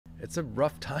it's a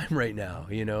rough time right now,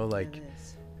 you know, like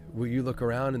you look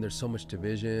around and there's so much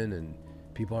division and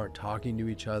people aren't talking to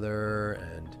each other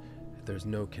and there's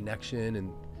no connection.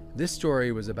 And this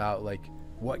story was about like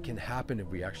what can happen if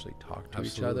we actually talk to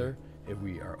each other, if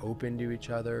we are open to each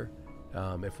other,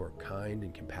 if we're kind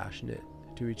and compassionate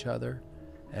to each other.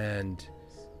 And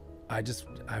I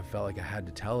felt like I had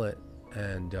to tell it.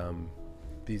 And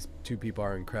these two people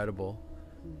are incredible.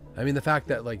 I mean, the fact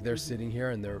that like they're sitting here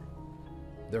and they're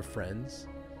friends,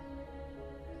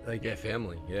 like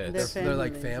family. They're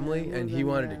like family. And he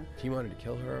wanted to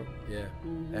kill her.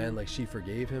 And like she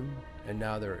forgave him, and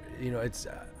now they're, you know, it's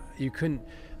you couldn't.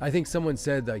 I think someone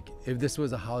said like if this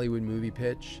was a Hollywood movie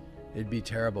pitch, it'd be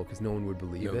terrible because no one would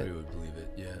believe it. Nobody would believe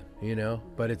it. Yeah. You know,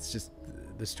 but it's just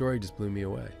the story just blew me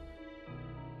away.